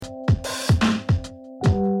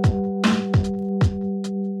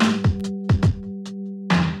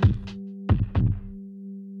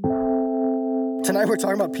tonight we're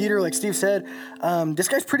talking about Peter. Like Steve said, this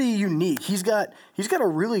guy's pretty unique. He's got a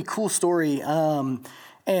really cool story.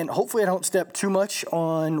 And hopefully I don't step too much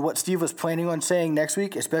on what Steve was planning on saying next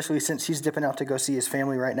week, especially since he's dipping out to go see his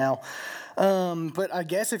family right now. But I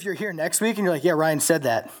guess if you're here next week and you're like, yeah, Ryan said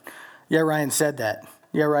that. Yeah, Ryan said that.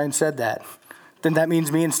 Yeah, Ryan said that. Then that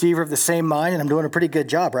means me and Steve are of the same mind and I'm doing a pretty good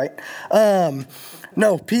job, right?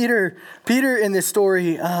 No, Peter in this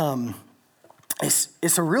story,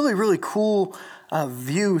 it's a really, really cool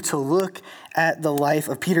view to look at the life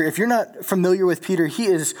of Peter. If you're not familiar with Peter, he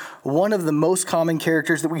is one of the most common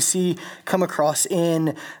characters that we see come across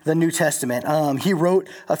in the New Testament. He wrote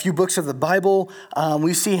a few books of the Bible.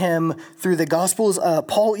 We see him through the Gospels.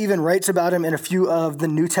 Paul even writes about him in a few of the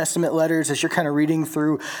New Testament letters as you're kind of reading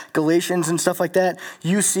through Galatians and stuff like that.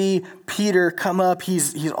 You see Peter come up.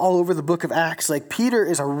 He's all over the book of Acts. Like Peter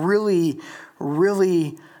is a really,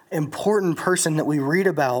 really important person that we read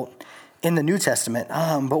about in the New Testament.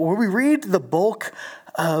 But where we read the bulk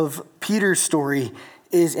of Peter's story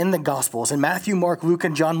is in the Gospels. In Matthew, Mark, Luke,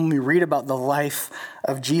 and John, when we read about the life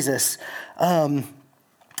of Jesus. And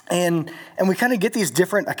we kind of get these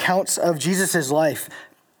different accounts of Jesus' life.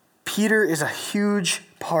 Peter is a huge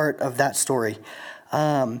part of that story.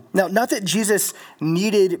 Now, not that Jesus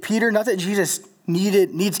needed Peter, not that Jesus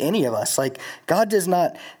needs any of us. Like God does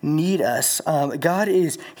not need us.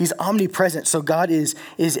 He's omnipresent. So God is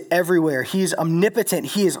everywhere. He's omnipotent.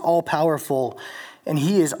 He is all powerful and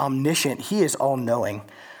he is omniscient. He is all knowing.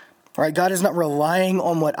 Right? God is not relying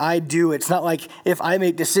on what I do. It's not like if I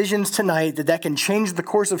make decisions tonight that can change the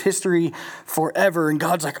course of history forever. And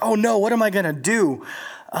God's like, oh no, what am I going to do?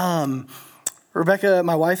 Rebecca,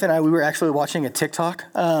 my wife and I, we were actually watching a TikTok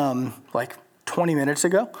like 20 minutes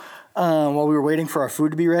ago. While we were waiting for our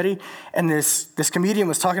food to be ready. And this comedian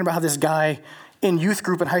was talking about how this guy in youth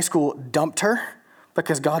group in high school dumped her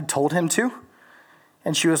because God told him to.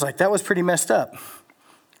 And she was like, that was pretty messed up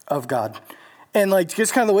of God. And like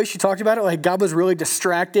just kind of the way she talked about it, like God was really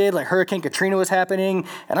distracted, like Hurricane Katrina was happening.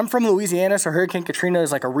 And I'm from Louisiana, so Hurricane Katrina is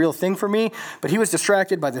like a real thing for me. But he was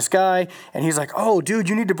distracted by this guy. And he's like, oh, dude,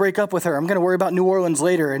 you need to break up with her. I'm going to worry about New Orleans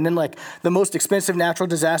later. And then like the most expensive natural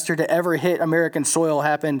disaster to ever hit American soil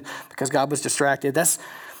happened because God was distracted.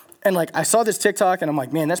 And like I saw this TikTok and I'm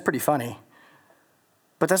like, man, that's pretty funny.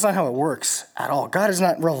 But that's not how it works at all. God is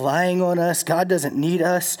not relying on us. God doesn't need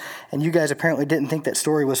us. And you guys apparently didn't think that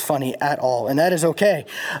story was funny at all. And that is okay.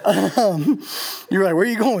 You're like, where are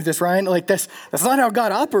you going with this, Ryan? Like that's not how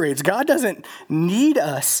God operates. God doesn't need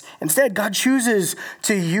us. Instead, God chooses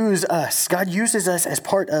to use us. God uses us as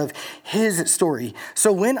part of his story.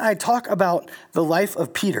 So when I talk about the life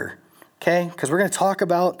of Peter, okay, because we're going to talk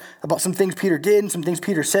about some things Peter did and some things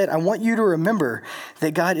Peter said. I want you to remember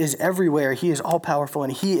that God is everywhere. He is all powerful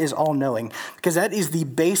and he is all knowing, because that is the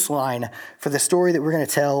baseline for the story that we're going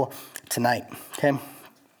to tell tonight. Okay,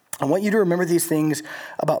 I want you to remember these things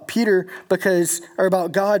about Peter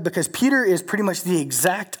about God, because Peter is pretty much the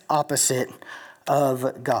exact opposite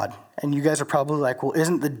of God. And you guys are probably like, well,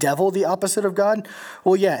 isn't the devil the opposite of God?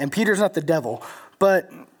 Well, yeah, and Peter's not the devil,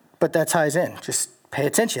 but that ties in. Just pay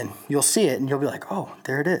attention. You'll see it and you'll be like, oh,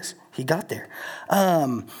 there it is. He got there.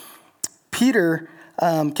 Peter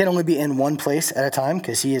can only be in one place at a time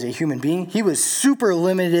because he is a human being. He was super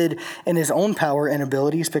limited in his own power and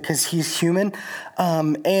abilities because he's human.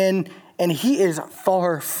 And he is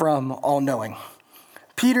far from all-knowing.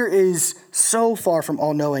 Peter is so far from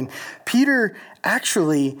all-knowing. Peter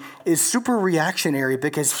actually is super reactionary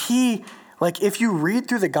because like if you read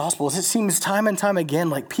through the Gospels, it seems time and time again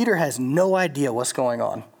like Peter has no idea what's going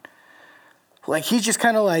on. Like he just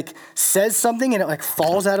kind of like says something and it like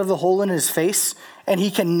falls out of the hole in his face and he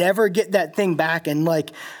can never get that thing back. And like,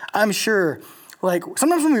 I'm sure like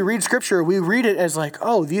sometimes when we read scripture, we read it as like,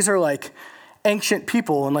 oh, these are like ancient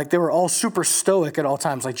people. And like they were all super stoic at all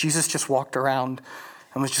times. Like Jesus just walked around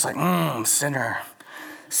and was just like,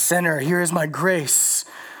 sinner, here is my grace.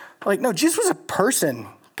 Like, no, Jesus was a person,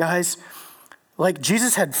 guys. Like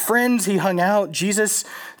Jesus had friends, he hung out. Jesus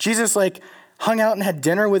like hung out and had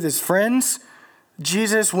dinner with his friends.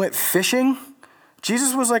 Jesus went fishing.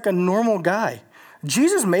 Jesus was like a normal guy.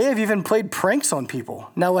 Jesus may have even played pranks on people.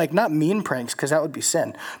 Now, like not mean pranks, because that would be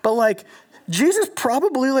sin. But like Jesus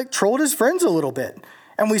probably like trolled his friends a little bit.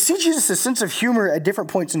 And we see Jesus' sense of humor at different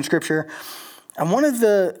points in scripture. And one of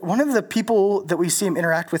the people that we see him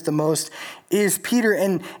interact with the most is Peter.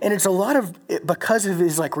 And it's a lot of it because of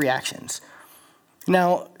his like reactions.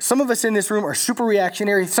 Now, some of us in this room are super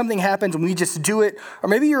reactionary. Something happens and we just do it. Or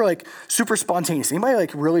maybe you're like super spontaneous. Anybody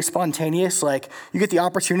like really spontaneous? Like you get the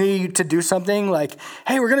opportunity to do something like,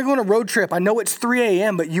 hey, we're going to go on a road trip. I know it's 3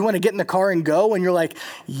 a.m., but you want to get in the car and go? And you're like,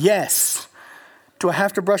 yes. Do I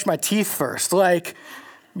have to brush my teeth first? Like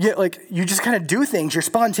you just kind of do things. You're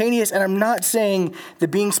spontaneous. And I'm not saying that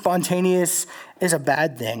being spontaneous is a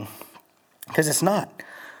bad thing, because it's not.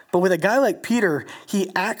 But with a guy like Peter, he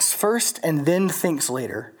acts first and then thinks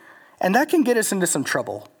later. And that can get us into some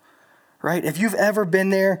trouble, right? If you've ever been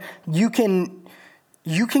there, you can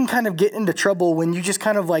kind of get into trouble when you just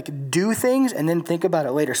kind of like do things and then think about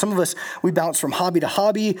it later. Some of us, we bounce from hobby to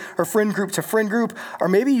hobby or friend group to friend group, or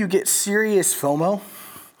maybe you get serious FOMO.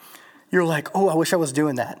 You're like, oh, I wish I was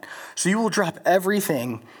doing that. So you will drop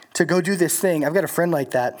everything to go do this thing. I've got a friend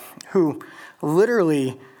like that who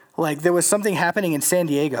literally, like, there was something happening in San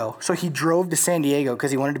Diego. So he drove to San Diego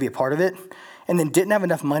because he wanted to be a part of it, and then didn't have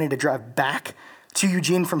enough money to drive back to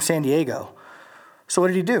Eugene from San Diego. So what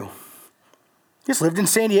did he do? He just lived in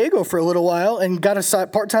San Diego for a little while and got a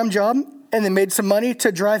part-time job and then made some money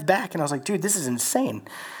to drive back. And I was like, dude, this is insane.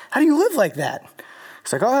 How do you live like that?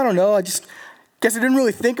 He's like, oh, I don't know. I just guess I didn't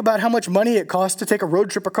really think about how much money it costs to take a road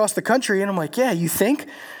trip across the country. And I'm like, yeah, you think?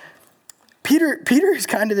 Peter is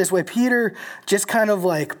kind of this way. Peter just kind of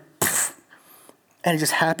like, pff, and it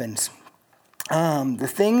just happens. The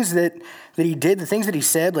things that he did, the things that he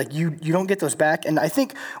said, like you don't get those back. And I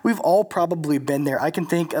think we've all probably been there. I can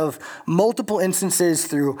think of multiple instances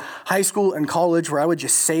through high school and college where I would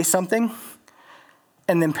just say something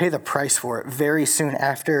and then pay the price for it very soon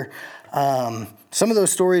after. Some of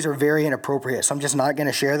those stories are very inappropriate, so I'm just not going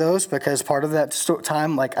to share those, because part of that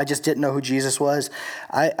time, like, I just didn't know who Jesus was.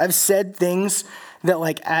 I've said things that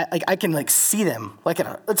I can like see them, like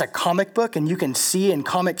it's a comic book, and you can see in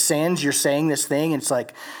Comic Sans you're saying this thing, and it's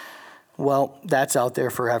like, well, that's out there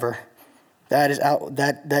forever. That is out.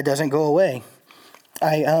 That doesn't go away.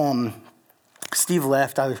 Steve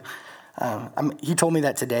left. He told me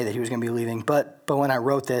that today that he was going to be leaving, but when I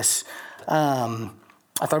wrote this,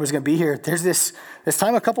 I thought I was going to be here. There's this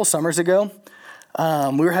time a couple summers ago,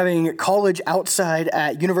 we were having college outside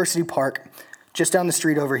at University Park, just down the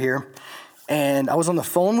street over here. And I was on the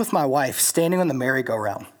phone with my wife, standing on the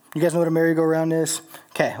merry-go-round. You guys know what a merry-go-round is?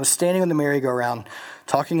 Okay, I was standing on the merry-go-round,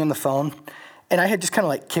 talking on the phone. And I had just kind of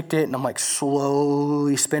like kicked it, and I'm like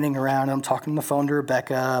slowly spinning around. And I'm talking on the phone to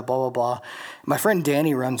Rebecca, blah, blah, blah. My friend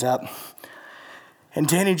Danny runs up. And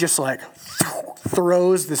Danny just like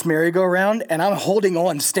throws this merry-go-round, and I'm holding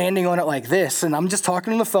on, standing on it like this. And I'm just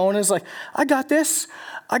talking on the phone, and it's like, I got this.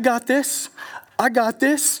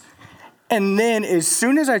 And then as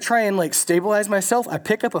soon as I try and like stabilize myself, I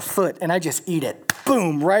pick up a foot and I just eat it.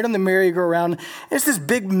 Boom, right on the merry-go-round. It's this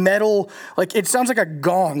big metal, like it sounds like a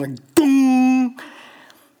gong, like boom.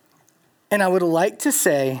 And I would like to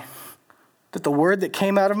say that the word that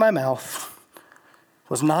came out of my mouth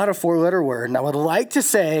was not a 4-letter word. And I would like to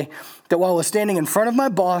say that while I was standing in front of my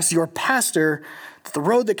boss, your pastor, that the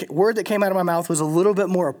word that came out of my mouth was a little bit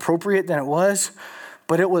more appropriate than it was,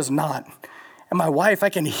 but it was not. And my wife, I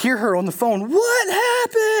can hear her on the phone, what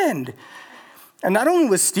happened? And not only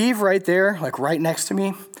was Steve right there, like right next to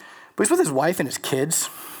me, but he's with his wife and his kids.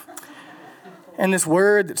 And this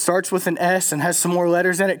word that starts with an S and has some more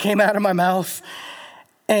letters in it came out of my mouth.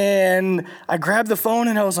 And I grabbed the phone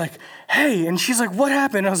and I was like, hey, and she's like, what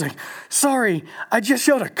happened? I was like, sorry, I just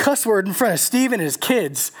yelled a cuss word in front of Steve and his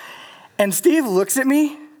kids. And Steve looks at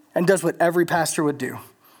me and does what every pastor would do.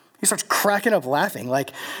 He starts cracking up laughing.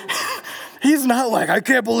 Like, he's not like, I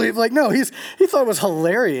can't believe, like, no, he thought it was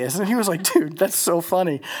hilarious. And he was like, dude, that's so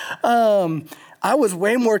funny. I was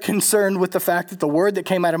way more concerned with the fact that the word that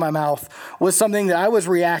came out of my mouth was something that I was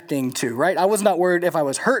reacting to, right? I was not worried if I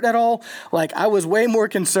was hurt at all. Like, I was way more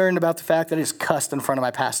concerned about the fact that I just cussed in front of my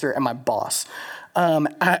pastor and my boss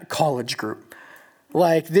at college group.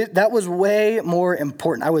 Like, that was way more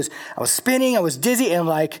important. I was spinning, I was dizzy, and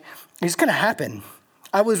like, it's going to happen.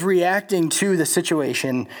 I was reacting to the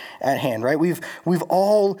situation at hand, right? We've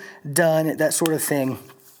all done that sort of thing.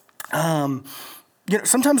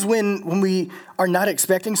 Sometimes when we are not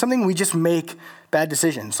expecting something, we just make bad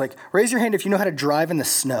decisions. Like, raise your hand if you know how to drive in the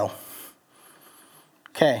snow.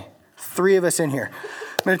 Okay, 3 of us in here.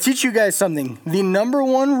 I'm going to teach you guys something. The number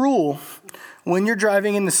one rule when you're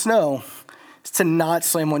driving in the snow is to not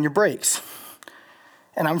slam on your brakes.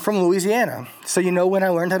 And I'm from Louisiana, so you know when I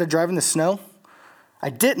learned how to drive in the snow? I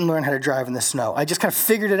didn't learn how to drive in the snow. I just kind of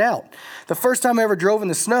figured it out. The first time I ever drove in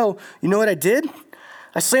the snow, you know what I did?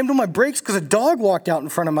 I slammed on my brakes because a dog walked out in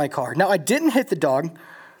front of my car. Now, I didn't hit the dog,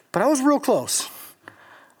 but I was real close.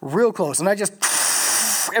 And I just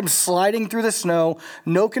am sliding through the snow,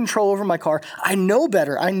 no control over my car. I know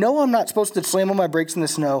better. I know I'm not supposed to slam on my brakes in the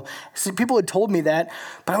snow. See, people had told me that,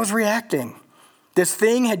 but I was reacting. This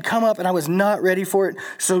thing had come up and I was not ready for it.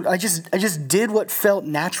 So I just did what felt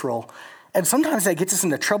natural. And sometimes that gets us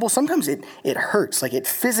into trouble. Sometimes it hurts, like it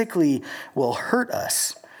physically will hurt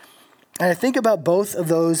us. And I think about both of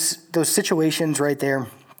those situations right there.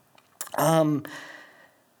 And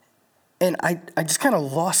I just kind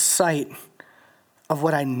of lost sight of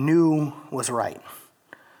what I knew was right.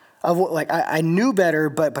 Of what, like I knew better,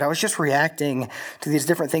 but I was just reacting to these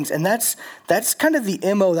different things. And that's kind of the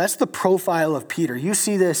MO, that's the profile of Peter. You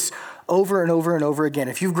see this over and over and over again.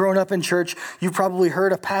 If you've grown up in church, you've probably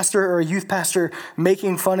heard a pastor or a youth pastor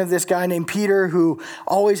making fun of this guy named Peter who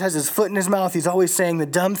always has his foot in his mouth. He's always saying the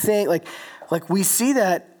dumb thing. Like we see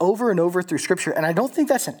that over and over through Scripture, and I don't think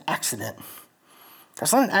that's an accident.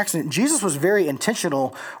 That's not an accident. Jesus was very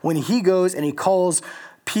intentional when he goes and he calls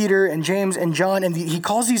Peter and James and John, and he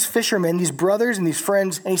calls these fishermen, these brothers and these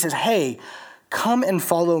friends, and he says, hey, come and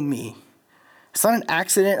follow me. It's not an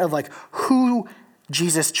accident of like who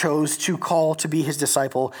Jesus chose to call to be his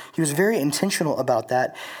disciple. He was very intentional about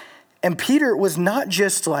that. And Peter was not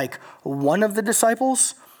just like one of the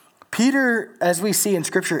disciples. Peter, as we see in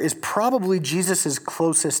Scripture, is probably Jesus's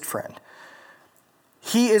closest friend.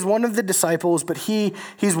 He is one of the disciples, but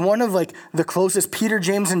he's one of like the closest. Peter,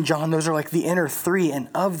 James, and John, those are like the inner three. And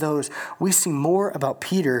of those, we see more about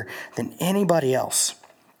Peter than anybody else.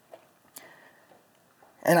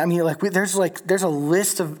 And I mean, there's a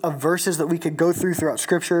list of verses that we could go throughout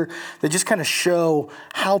Scripture that just kind of show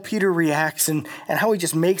how Peter reacts and how he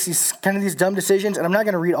just makes these dumb decisions. And I'm not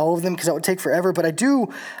going to read all of them because that would take forever, but I do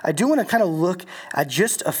want to kind of look at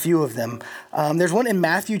just a few of them. There's one in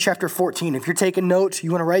Matthew chapter 14. If you're taking notes,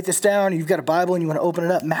 you want to write this down, you've got a Bible and you want to open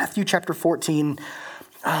it up, Matthew chapter 14.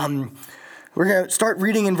 We're going to start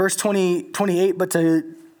reading in verse 28, but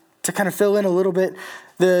to kind of fill in a little bit,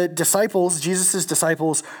 the disciples, Jesus'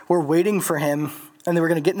 disciples, were waiting for him, and they were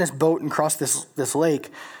going to get in this boat and cross this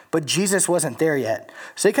lake, but Jesus wasn't there yet.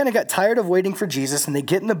 So they kind of got tired of waiting for Jesus, and they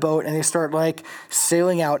get in the boat, and they start like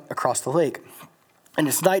sailing out across the lake. And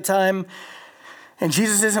it's nighttime, and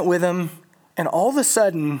Jesus isn't with them, and all of a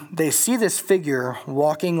sudden, they see this figure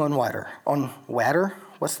walking on water. On water?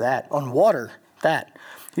 What's that? On water. That.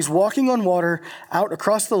 He's walking on water out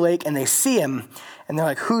across the lake, and they see him, and they're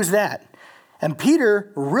like, who's that? And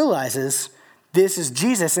Peter realizes this is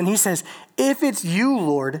Jesus, and he says, if it's you,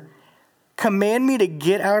 Lord, command me to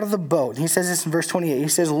get out of the boat. He says this in verse 28. He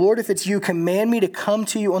says, Lord, if it's you, command me to come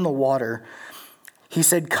to you on the water. He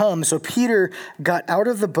said, come. So Peter got out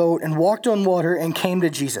of the boat and walked on water and came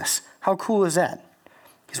to Jesus. How cool is that?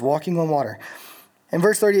 He's walking on water. In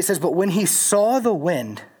verse 30, it says, but when he saw the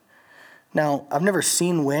wind. Now, I've never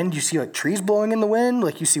seen wind. You see like trees blowing in the wind,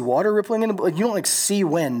 like you see water rippling in the wind. You don't like see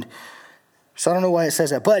wind. So I don't know why it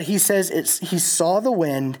says that. But he says he saw the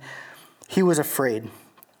wind, he was afraid.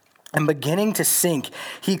 And beginning to sink,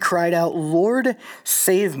 he cried out, Lord,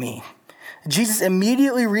 save me. Jesus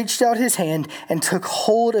immediately reached out his hand and took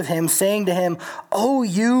hold of him, saying to him, O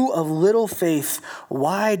you of little faith,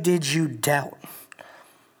 why did you doubt?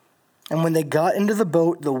 And when they got into the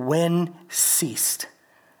boat, the wind ceased.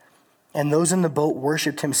 And those in the boat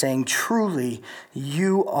worshiped him, saying, truly,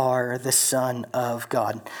 you are the Son of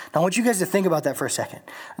God. Now, I want you guys to think about that for a second.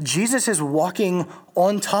 Jesus is walking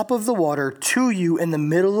on top of the water to you in the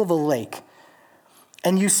middle of a lake.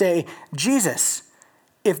 And you say, Jesus,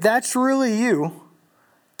 if that's really you,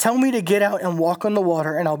 tell me to get out and walk on the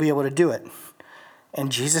water and I'll be able to do it.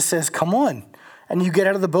 And Jesus says, come on. And you get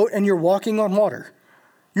out of the boat and you're walking on water.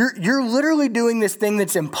 You're literally doing this thing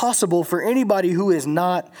that's impossible for anybody who is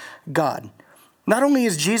not God. Not only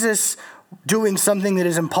is Jesus doing something that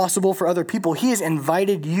is impossible for other people, he has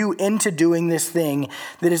invited you into doing this thing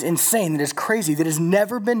that is insane, that is crazy, that has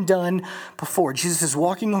never been done before. Jesus is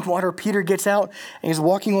walking on water. Peter gets out and he's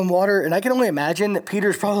walking on water. And I can only imagine that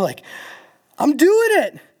Peter's probably like, I'm doing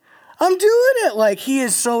it. I'm doing it. Like he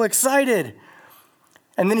is so excited.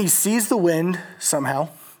 And then he sees the wind somehow.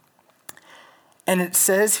 And it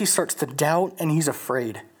says he starts to doubt and he's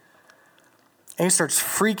afraid. And he starts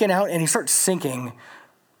freaking out and he starts sinking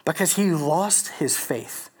because he lost his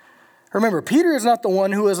faith. Remember, Peter is not the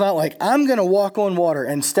one who is not like, I'm going to walk on water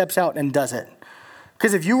and steps out and does it.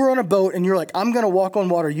 Because if you were on a boat and you're like, I'm going to walk on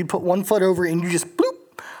water, you'd put one foot over and you just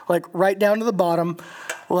bloop, like right down to the bottom.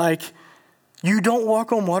 Like you don't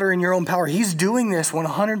walk on water in your own power. He's doing this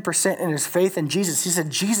 100% in his faith in Jesus. He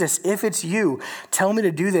said, Jesus, if it's you, tell me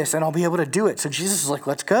to do this and I'll be able to do it. So Jesus is like,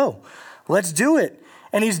 let's go. Let's do it.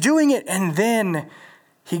 And he's doing it. And then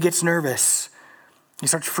he gets nervous. He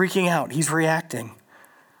starts freaking out. He's reacting.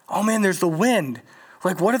 Oh man, there's the wind.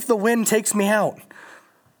 Like, what if the wind takes me out?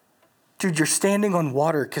 Dude, you're standing on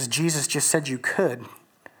water because Jesus just said you could. And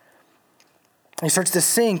he starts to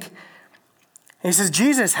sink. And he says,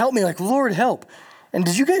 Jesus, help me. Like, Lord, help. And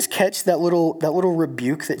did you guys catch that little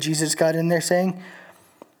rebuke that Jesus got in there saying?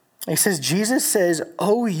 He says, Jesus says,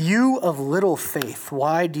 "Oh, you of little faith,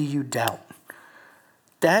 why do you doubt?"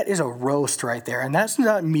 That is a roast right there. And that's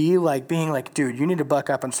not me like being like, dude, you need to buck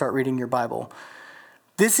up and start reading your Bible.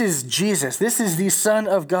 This is Jesus. This is the Son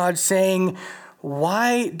of God saying,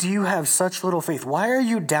 why do you have such little faith? Why are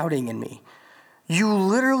you doubting in me? You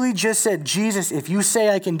literally just said, Jesus, if you say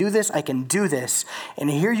I can do this, I can do this. And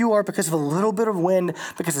here you are because of a little bit of wind,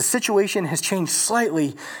 because the situation has changed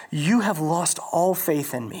slightly. You have lost all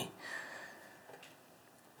faith in me.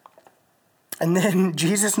 And then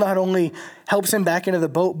Jesus not only helps him back into the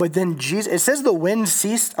boat, but then Jesus, it says the wind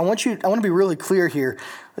ceased. I want to be really clear here.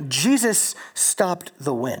 Jesus stopped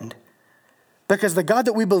the wind. Because the God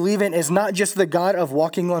that we believe in is not just the God of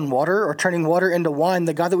walking on water or turning water into wine.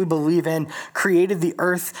 The God that we believe in created the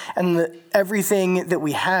earth and everything that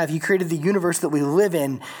we have. He created the universe that we live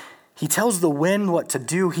in. He tells the wind what to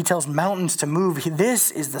do. He tells mountains to move. This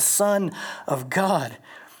is the Son of God,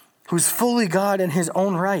 who's fully God in his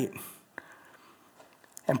own right.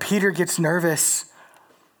 And Peter gets nervous.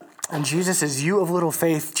 And Jesus says, "You of little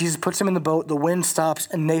faith." Jesus puts him in the boat. The wind stops.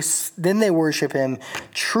 And then they worship him.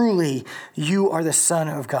 "Truly, you are the Son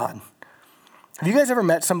of God." Have you guys ever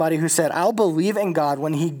met somebody who said, "I'll believe in God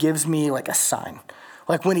when he gives me like a sign.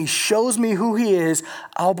 Like when he shows me who he is,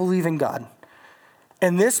 I'll believe in God."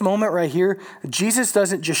 In this moment right here, Jesus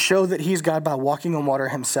doesn't just show that he's God by walking on water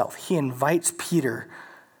himself. He invites Peter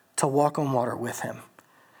to walk on water with him.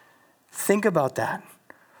 Think about that.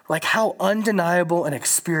 Like how undeniable an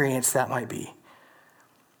experience that might be.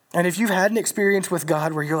 And if you've had an experience with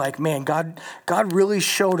God where you're like, man, God really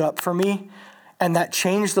showed up for me and that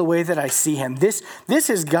changed the way that I see him. This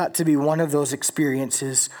has got to be one of those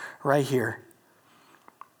experiences right here.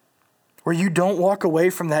 Where you don't walk away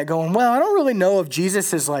from that going, well, I don't really know if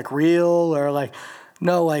Jesus is like real or like,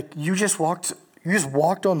 no, like you just walked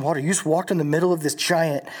on water. You just walked in the middle of this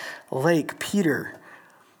giant lake, Peter.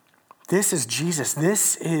 This is Jesus.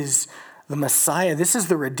 This is the Messiah. This is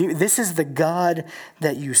the Redeemer. This is the God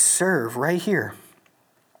that you serve right here.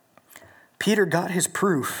 Peter got his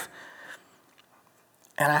proof.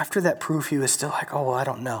 And after that proof, he was still like, oh, well, I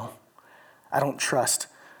don't know. I don't trust.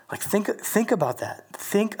 Like, think about that.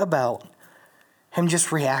 Think about him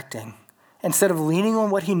just reacting. Instead of leaning on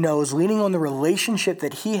what he knows, leaning on the relationship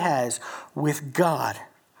that he has with God.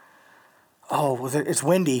 Oh, well, it's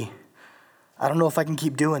windy. I don't know if I can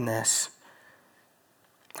keep doing this.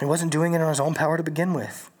 He wasn't doing it on his own power to begin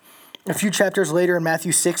with. A few chapters later in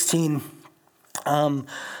Matthew 16,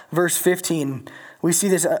 verse 15, we see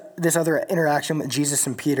this other interaction with Jesus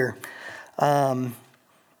and Peter. It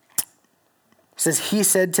says, he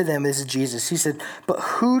said to them, this is Jesus, he said, "But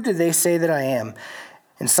who do they say that I am?"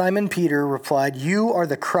 And Simon Peter replied, "You are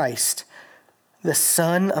the Christ, the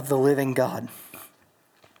Son of the living God."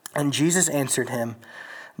 And Jesus answered him,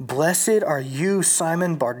 "Blessed are you,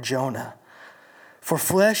 Simon Bar-Jonah, for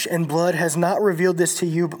flesh and blood has not revealed this to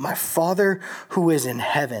you, but my Father who is in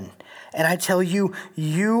heaven. And I tell you,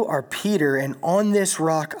 you are Peter, and on this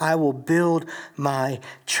rock I will build my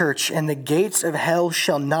church, and the gates of hell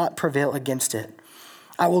shall not prevail against it.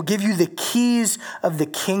 I will give you the keys of the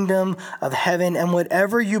kingdom of heaven, and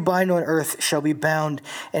whatever you bind on earth shall be bound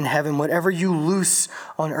in heaven. Whatever you loose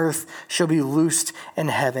on earth shall be loosed in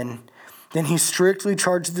heaven." Then he strictly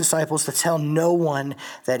charged the disciples to tell no one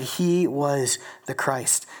that he was the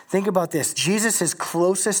Christ. Think about this. Jesus'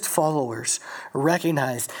 closest followers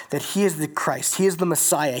recognized that he is the Christ. He is the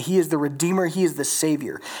Messiah. He is the Redeemer. He is the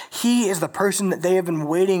Savior. He is the person that they have been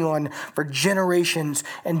waiting on for generations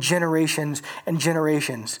and generations and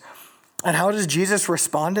generations. And how does Jesus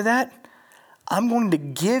respond to that? "I'm going to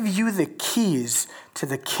give you the keys to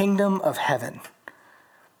the kingdom of heaven."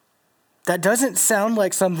 That doesn't sound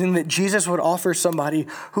like something that Jesus would offer somebody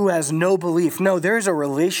who has no belief. No, there's a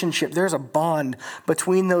relationship. There's a bond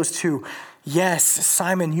between those two. Yes,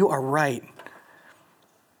 Simon, you are right.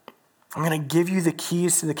 I'm going to give you the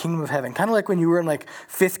keys to the kingdom of heaven. Kind of like when you were in like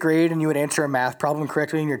 5th grade and you would answer a math problem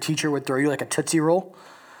correctly and your teacher would throw you like a Tootsie Roll.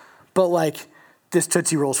 But like this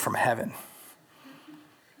Tootsie Roll's from heaven.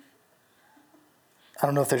 I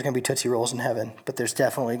don't know if there's going to be Tootsie Rolls in heaven, but there's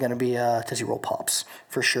definitely going to be Tootsie Roll Pops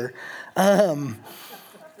for sure.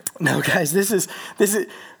 No, guys, this is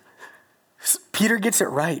Peter gets it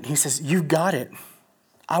right. He says, "You've got it.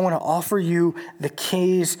 I want to offer you the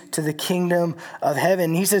keys to the kingdom of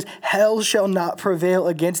heaven. He says, hell shall not prevail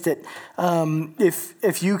against it.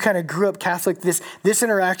 If you kind of grew up Catholic, this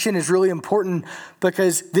interaction is really important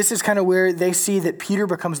because this is kind of where they see that Peter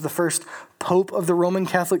becomes the first pope of the Roman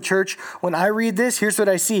Catholic Church. When I read this, here's what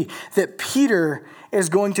I see, that Peter is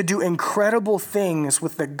going to do incredible things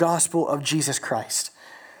with the gospel of Jesus Christ.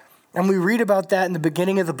 And we read about that in the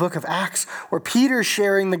beginning of the book of Acts, where Peter's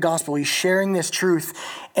sharing the gospel. He's sharing this truth,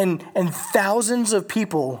 and thousands of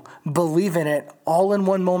people believe in it all in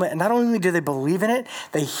one moment. And not only do they believe in it,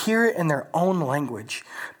 they hear it in their own language.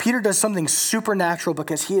 Peter does something supernatural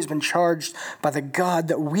because he has been charged by the God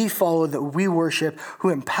that we follow, that we worship, who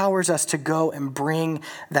empowers us to go and bring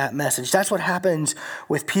that message. That's what happens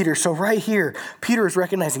with Peter. So right here, Peter is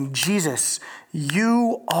recognizing, Jesus,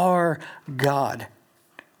 you are God.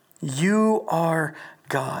 You are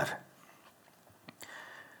God.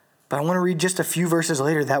 But I want to read just a few verses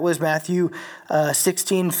later. That was Matthew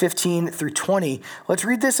 16, 15 through 20. Let's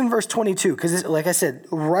read this in verse 22, because like I said,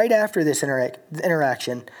 right after this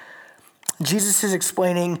interaction, Jesus is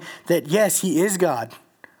explaining that yes, he is God.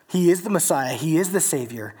 He is the Messiah. He is the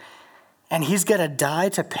Savior. And he's going to die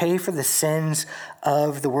to pay for the sins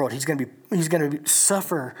of the world. He's going to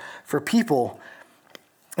suffer for people.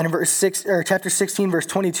 And in chapter 16, verse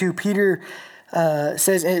 22, Peter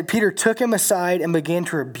says, and Peter took him aside and began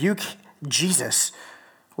to rebuke Jesus.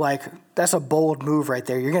 Like, that's a bold move right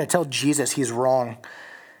there. You're going to tell Jesus he's wrong.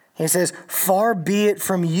 He says, far be it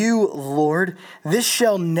from you, Lord, this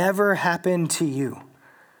shall never happen to you.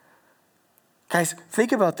 Guys,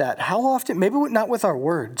 think about that. How often, maybe not with our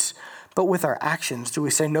words, but with our actions, do we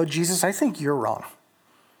say, no, Jesus, I think you're wrong.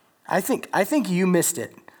 I think you missed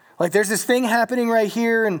it. Like, there's this thing happening right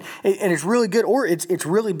here, and it's really good, or it's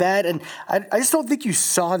really bad, and I just don't think you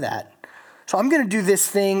saw that. So I'm going to do this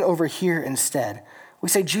thing over here instead. We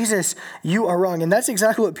say, Jesus, you are wrong. And that's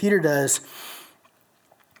exactly what Peter does.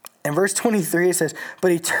 In verse 23, it says,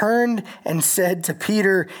 but he turned and said to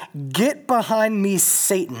Peter, get behind me,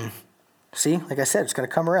 Satan. See, like I said, it's going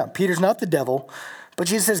to come around. Peter's not the devil, but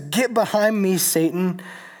Jesus says, get behind me, Satan.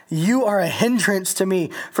 You are a hindrance to me,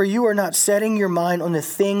 for you are not setting your mind on the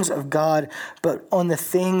things of God, but on the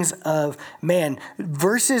things of man.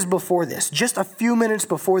 Verses before this, just a few minutes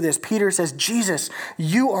before this, Peter says, Jesus,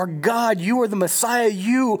 you are God. You are the Messiah.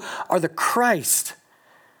 You are the Christ.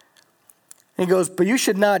 And he goes, but you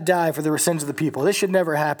should not die for the sins of the people. This should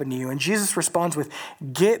never happen to you. And Jesus responds with,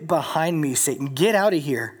 get behind me, Satan. Get out of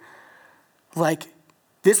here. Like,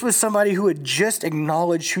 this was somebody who had just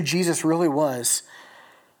acknowledged who Jesus really was.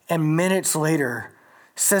 And minutes later,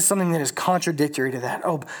 says something that is contradictory to that.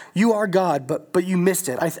 Oh, you are God, but you missed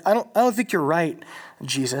it. I don't think you're right,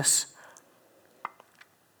 Jesus.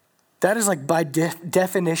 That is like by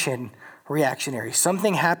definition reactionary.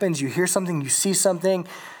 Something happens, you hear something, you see something.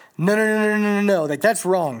 No. Like, that's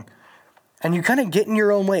wrong. And you kind of get in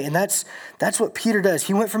your own way. And that's what Peter does.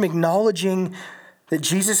 He went from acknowledging that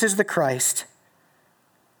Jesus is the Christ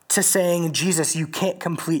to saying, Jesus, you can't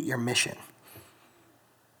complete your mission.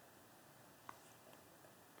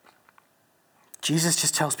 Jesus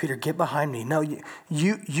just tells Peter, get behind me. No,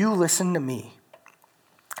 you listen to me.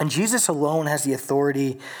 And Jesus alone has the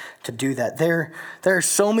authority to do that. There are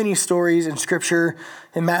so many stories in Scripture,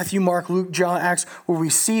 in Matthew, Mark, Luke, John, Acts, where we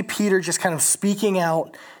see Peter just kind of speaking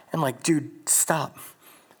out and like, dude, stop.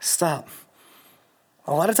 A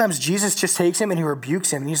lot of times Jesus just takes him and he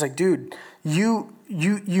rebukes him. And he's like, dude, you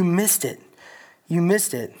missed it. You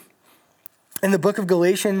missed it. In the book of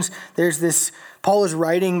Galatians, there's this, Paul is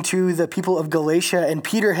writing to the people of Galatia, and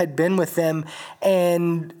Peter had been with them,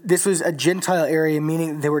 and this was a Gentile area,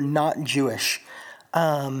 meaning they were not Jewish.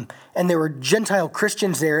 And there were Gentile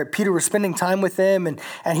Christians there. Peter was spending time with them, and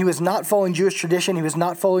he was not following Jewish tradition. He was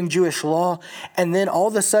not following Jewish law. And then all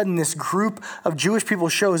of a sudden, this group of Jewish people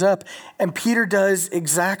shows up, and Peter does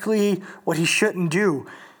exactly what he shouldn't do.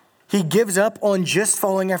 He gives up on just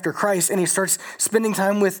following after Christ, and he starts spending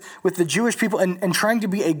time with the Jewish people and trying to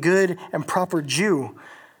be a good and proper Jew.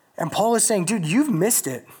 And Paul is saying, dude, you've missed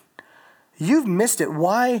it. You've missed it.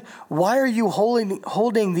 Why are you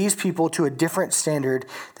holding these people to a different standard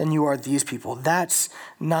than you are these people? That's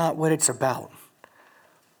not what it's about.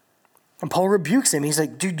 And Paul rebukes him. He's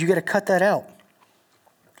like, dude, you got to cut that out.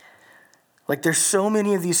 Like, there's so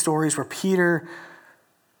many of these stories where Peter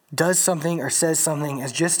does something or says something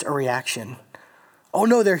as just a reaction. Oh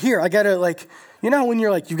no, they're here. I gotta, like, you know when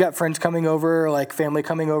you're like, you've got friends coming over, or like family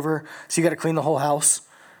coming over, so you gotta clean the whole house.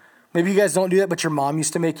 Maybe you guys don't do that, but your mom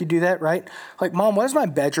used to make you do that, right? Like, Mom, why does my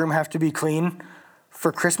bedroom have to be clean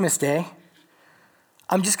for Christmas Day?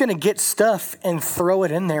 I'm just gonna get stuff and throw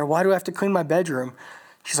it in there. Why do I have to clean my bedroom?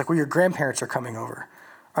 She's like, well, your grandparents are coming over.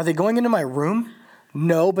 Are they going into my room?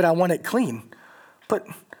 No, but I want it clean. But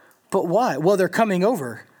why? Well, they're coming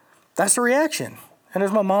over. That's the reaction. And it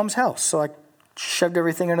was my mom's house, so I shoved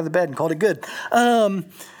everything under the bed and called it good.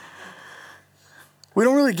 We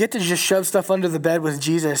don't really get to just shove stuff under the bed with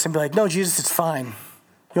Jesus and be like, no, Jesus, it's fine.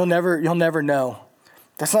 You'll never know.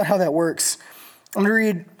 That's not how that works. I'm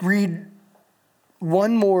going to read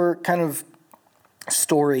one more kind of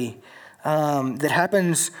story that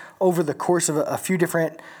happens over the course of a few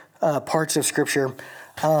different parts of Scripture.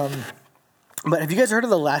 But have you guys heard of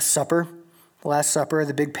the Last Supper? The Last Supper,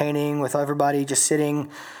 the big painting with everybody just sitting.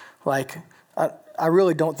 Like, I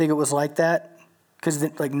really don't think it was like that. Because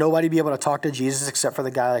like nobody be able to talk to Jesus except for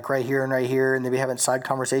the guy like right here, and they'd be having side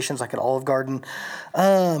conversations like at Olive Garden.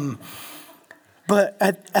 But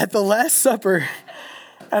at the Last Supper,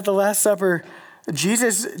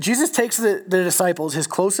 Jesus takes the disciples, his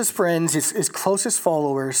closest friends, his closest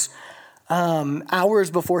followers,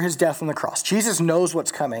 hours before his death on the cross. Jesus knows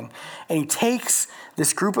what's coming, and he takes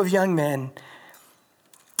this group of young men,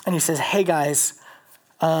 and he says, "Hey guys,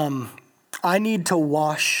 I need to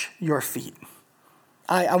wash your feet.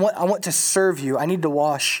 I want to serve you. I need to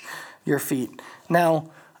wash your feet." Now,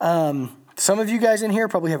 some of you guys in here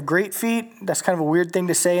probably have great feet. That's kind of a weird thing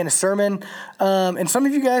to say in a sermon. And some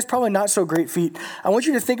of you guys probably not so great feet. I want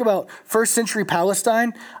you to think about first century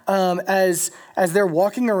Palestine as they're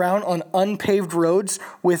walking around on unpaved roads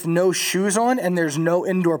with no shoes on, and there's no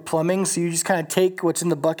indoor plumbing. So you just kind of take what's in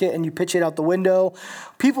the bucket and you pitch it out the window.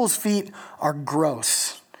 People's feet are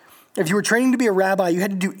gross. If you were training to be a rabbi, you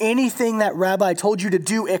had to do anything that rabbi told you to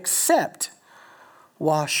do except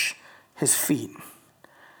wash his feet.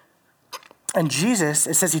 And Jesus,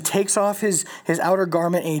 it says he takes off his outer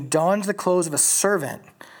garment and he dons the clothes of a servant.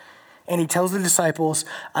 And he tells the disciples,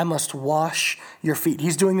 I must wash your feet.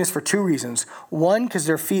 He's doing this for two reasons. One, because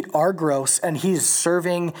their feet are gross and he is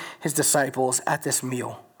serving his disciples at this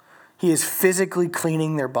meal. He is physically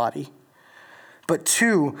cleaning their body. But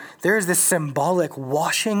two, there is this symbolic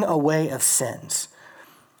washing away of sins.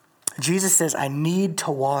 Jesus says, I need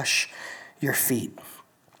to wash your feet.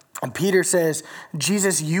 And Peter says,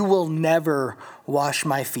 Jesus, you will never wash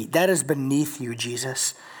my feet. That is beneath you,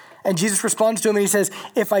 Jesus. And Jesus responds to him and he says,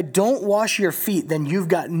 if I don't wash your feet, then you've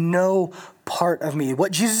got no part of me.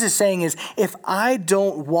 What Jesus is saying is, if I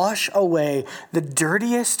don't wash away the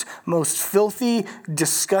dirtiest, most filthy,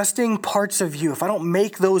 disgusting parts of you, if I don't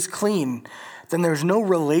make those clean, then there's no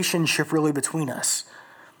relationship really between us.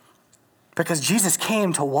 Because Jesus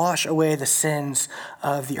came to wash away the sins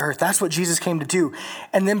of the earth. That's what Jesus came to do.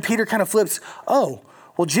 And then Peter kind of flips, oh,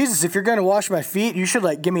 well, Jesus, if you're going to wash my feet, you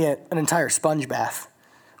should give me an entire sponge bath,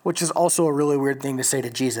 which is also a really weird thing to say to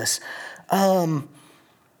Jesus. And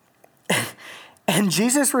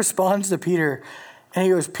Jesus responds to Peter and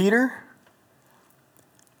he goes, Peter,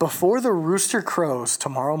 before the rooster crows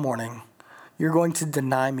tomorrow morning, you're going to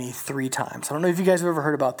deny me 3 times. I don't know if you guys have ever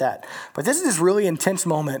heard about that, but this is this really intense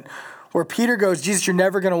moment where Peter goes, Jesus, you're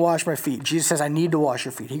never going to wash my feet. Jesus says, I need to wash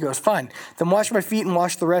your feet. He goes, fine, then wash my feet and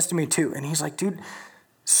wash the rest of me too. And he's like, dude,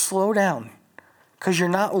 slow down, because you're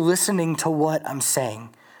not listening to what I'm saying.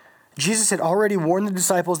 Jesus had already warned the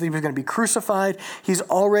disciples that he was going to be crucified. He's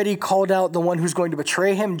already called out the one who's going to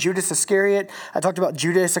betray him, Judas Iscariot. I talked about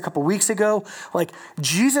Judas a couple weeks ago.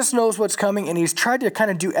 Jesus knows what's coming, and he's tried to kind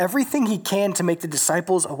of do everything he can to make the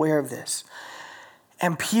disciples aware of this.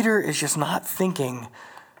 And Peter is just not thinking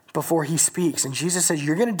before he speaks. And Jesus says,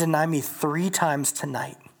 you're going to deny me 3 times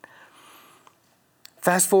tonight.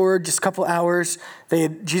 Fast forward just a couple hours,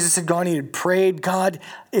 Jesus had gone, he had prayed, God,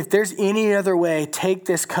 if there's any other way, take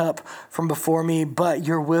this cup from before me, but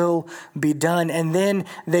your will be done. And then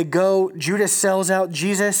they go, Judas sells out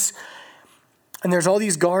Jesus, and there's all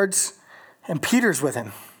these guards, and Peter's with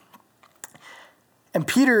him. And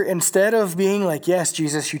Peter, instead of being like, yes,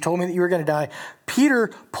 Jesus, you told me that you were going to die, Peter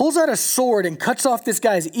pulls out a sword and cuts off this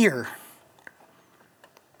guy's ear.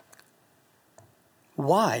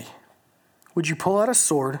 Why would you pull out a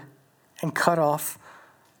sword and cut off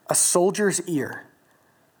a soldier's ear?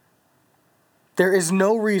 There is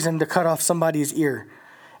no reason to cut off somebody's ear.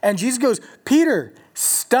 And Jesus goes, Peter,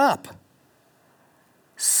 stop.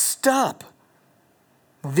 Stop.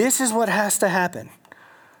 This is what has to happen.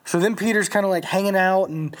 So then Peter's kind of hanging out,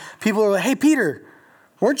 and people are like, hey, Peter,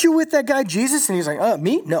 weren't you with that guy Jesus? And he's like,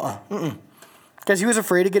 me? No, because he was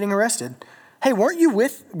afraid of getting arrested. Hey, weren't you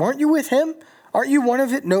with him? Aren't you one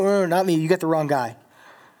of it? No, not me. You got the wrong guy.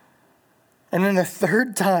 And then the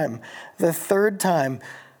third time,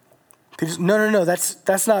 Peter's, no,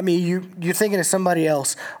 that's not me. You're thinking of somebody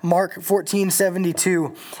else. Mark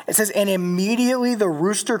 14:72. It says, and immediately the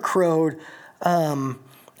rooster crowed,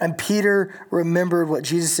 And Peter remembered what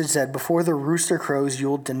Jesus had said, before the rooster crows,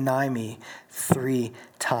 you'll deny me 3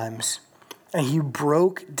 times. And he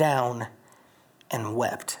broke down and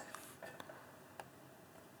wept.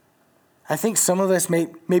 I think some of us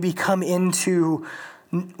maybe come into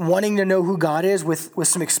wanting to know who God is with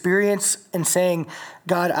some experience and saying,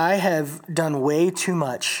 God, I have done way too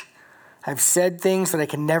much. I've said things that I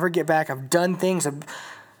can never get back. I've done things.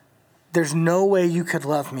 There's no way you could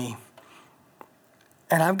love me.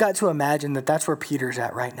 And I've got to imagine that that's where Peter's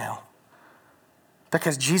at right now.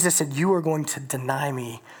 Because Jesus said, you are going to deny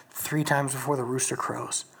me 3 times before the rooster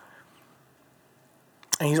crows.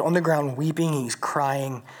 And he's on the ground weeping. He's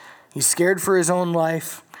crying. He's scared for his own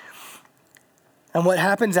life. And what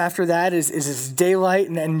happens after that is it's daylight,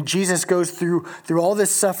 and Jesus goes through all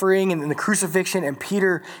this suffering and the crucifixion, and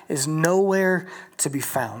Peter is nowhere to be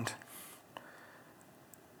found.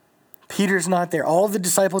 Peter's not there. All the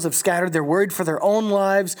disciples have scattered. They're worried for their own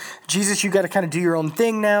lives. Jesus, you got to kind of do your own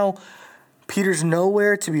thing now. Peter's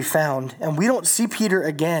nowhere to be found. And we don't see Peter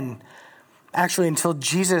again, actually, until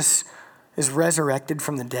Jesus is resurrected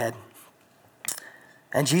from the dead.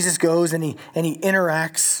 And Jesus goes and he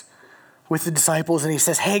interacts with the disciples, and he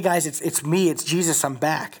says, hey guys, it's me, it's Jesus, I'm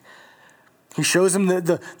back. He shows them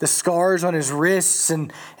the scars on his wrists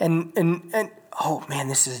and oh man,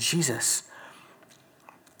 this is Jesus.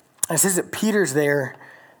 And it says that Peter's there.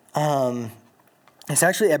 It's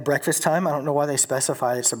actually at breakfast time. I don't know why they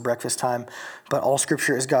specify it's at breakfast time, but all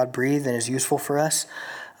scripture is God-breathed and is useful for us.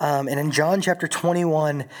 And in John chapter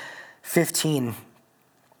 21:15,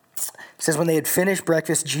 it says, when they had finished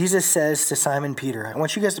breakfast, Jesus says to Simon Peter, I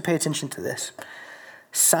want you guys to pay attention to this.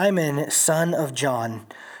 Simon, son of John,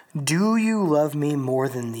 do you love me more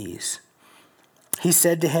than these? He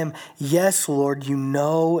said to him, yes, Lord, you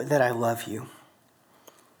know that I love you.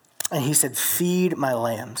 And he said, feed my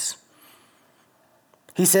lambs.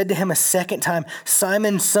 He said to him a second time,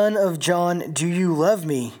 Simon, son of John, do you love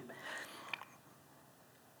me?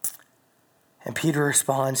 And Peter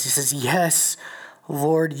responds, he says, yes,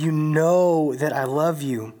 Lord, you know that I love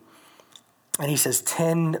you. And he says,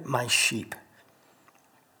 tend my sheep.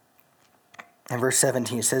 In verse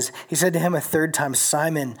 17, it says, he said to him a third time,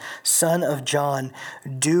 Simon, son of John,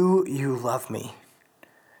 do you love me?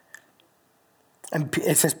 And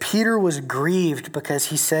it says, Peter was grieved because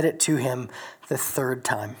he said it to him the third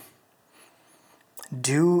time.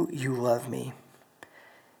 Do you love me?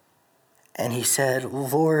 And he said,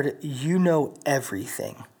 Lord, you know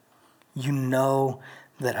everything. You know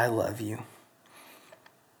that I love you.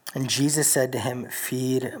 And Jesus said to him,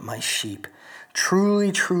 feed my sheep.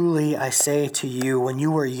 Truly, truly, I say to you, when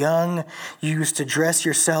you were young, you used to dress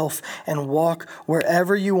yourself and walk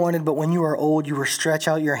wherever you wanted, but when you are old, you will stretch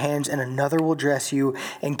out your hands and another will dress you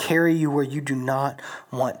and carry you where you do not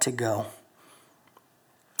want to go.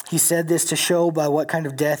 He said this to show by what kind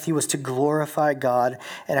of death he was to glorify God.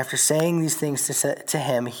 And after saying these things to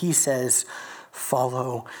him, he says,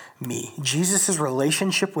 follow me. Jesus'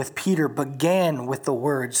 relationship with Peter began with the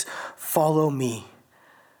words, follow me.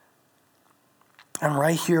 And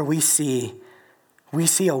right here we see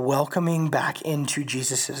a welcoming back into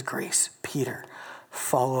Jesus' grace. Peter,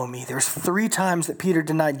 follow me. There's 3 times that Peter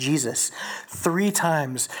denied Jesus. 3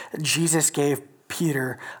 times Jesus gave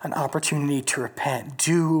Peter an opportunity to repent.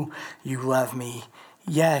 Do you love me?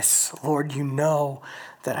 Yes, Lord, you know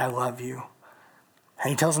that I love you.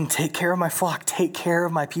 And he tells him, take care of my flock, take care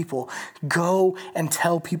of my people. Go and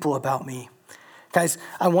tell people about me. Guys,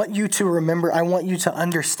 I want you to remember, I want you to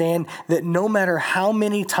understand that no matter how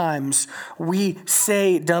many times we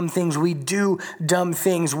say dumb things, we do dumb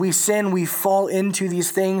things, we sin, we fall into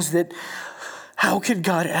these things that, how could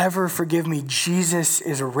God ever forgive me? Jesus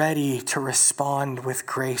is ready to respond with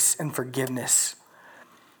grace and forgiveness.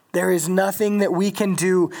 There is nothing that we can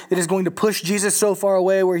do that is going to push Jesus so far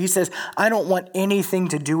away where he says, I don't want anything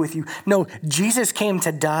to do with you. No, Jesus came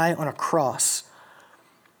to die on a cross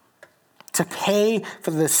to pay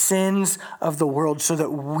for the sins of the world so that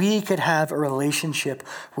we could have a relationship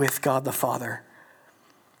with God the Father.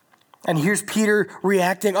 And here's Peter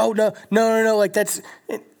reacting, oh, no, like that's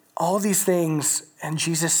it, all these things. And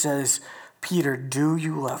Jesus says, Peter, do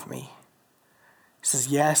you love me? He says,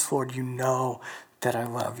 yes, Lord, you know that I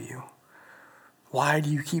love you. Why do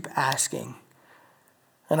you keep asking?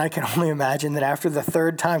 And I can only imagine that after the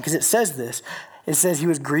 3rd time, because it says this, it says he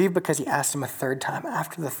was grieved because he asked him a 3rd time.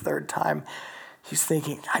 After the 3rd time, he's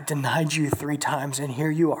thinking, I denied you 3 times, and here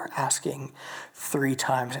you are asking 3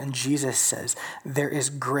 times. And Jesus says, there is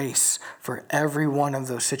grace for every one of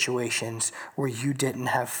those situations where you didn't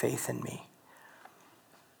have faith in me.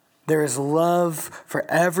 There is love for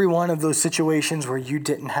every one of those situations where you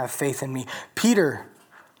didn't have faith in me. Peter,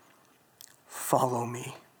 follow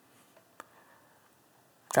me.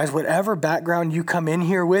 Guys, whatever background you come in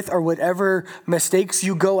here with or whatever mistakes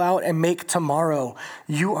you go out and make tomorrow,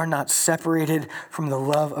 you are not separated from the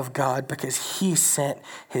love of God because he sent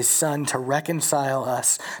his son to reconcile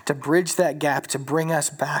us, to bridge that gap, to bring us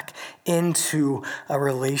back into a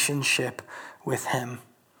relationship with him.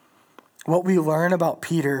 What we learn about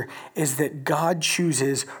Peter is that God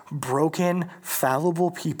chooses broken,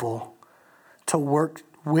 fallible people to work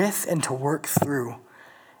with and to work through.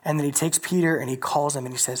 And then he takes Peter and he calls him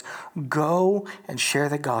and he says, go and share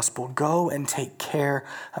the gospel. Go and take care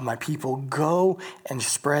of my people. Go and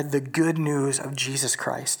spread the good news of Jesus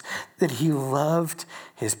Christ, that he loved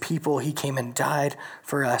his people. He came and died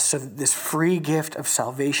for us so that this free gift of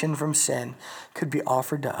salvation from sin could be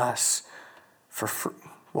offered to us for free.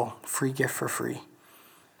 Well, free gift for free.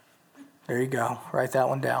 There you go. Write that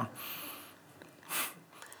one down.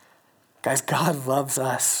 Guys, God loves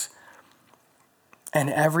us. And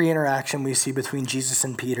every interaction we see between Jesus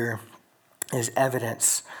and Peter is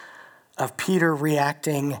evidence of Peter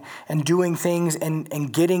reacting and doing things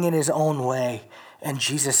and getting in his own way. And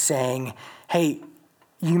Jesus saying, hey,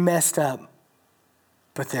 you messed up,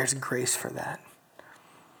 but there's grace for that.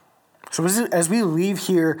 So as we leave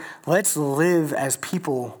here, let's live as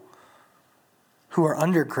people who are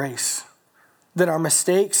under grace. That our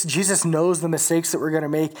mistakes, Jesus knows the mistakes that we're going to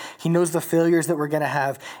make. He knows the failures that we're going to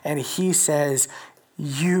have. And he says,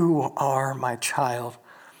 you are my child.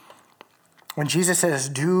 When Jesus says,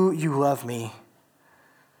 do you love me?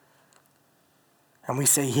 And we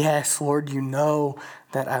say, yes, Lord, you know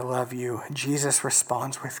that I love you. Jesus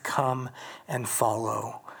responds with, come and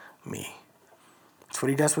follow me. That's what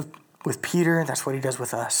he does with Peter. That's what he does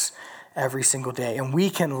with us every single day. And we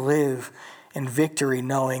can live in victory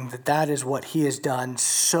knowing that that is what he has done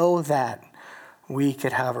so that we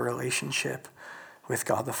could have a relationship with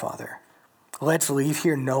God the Father. Let's leave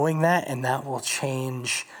here knowing that, and that will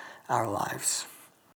change our lives.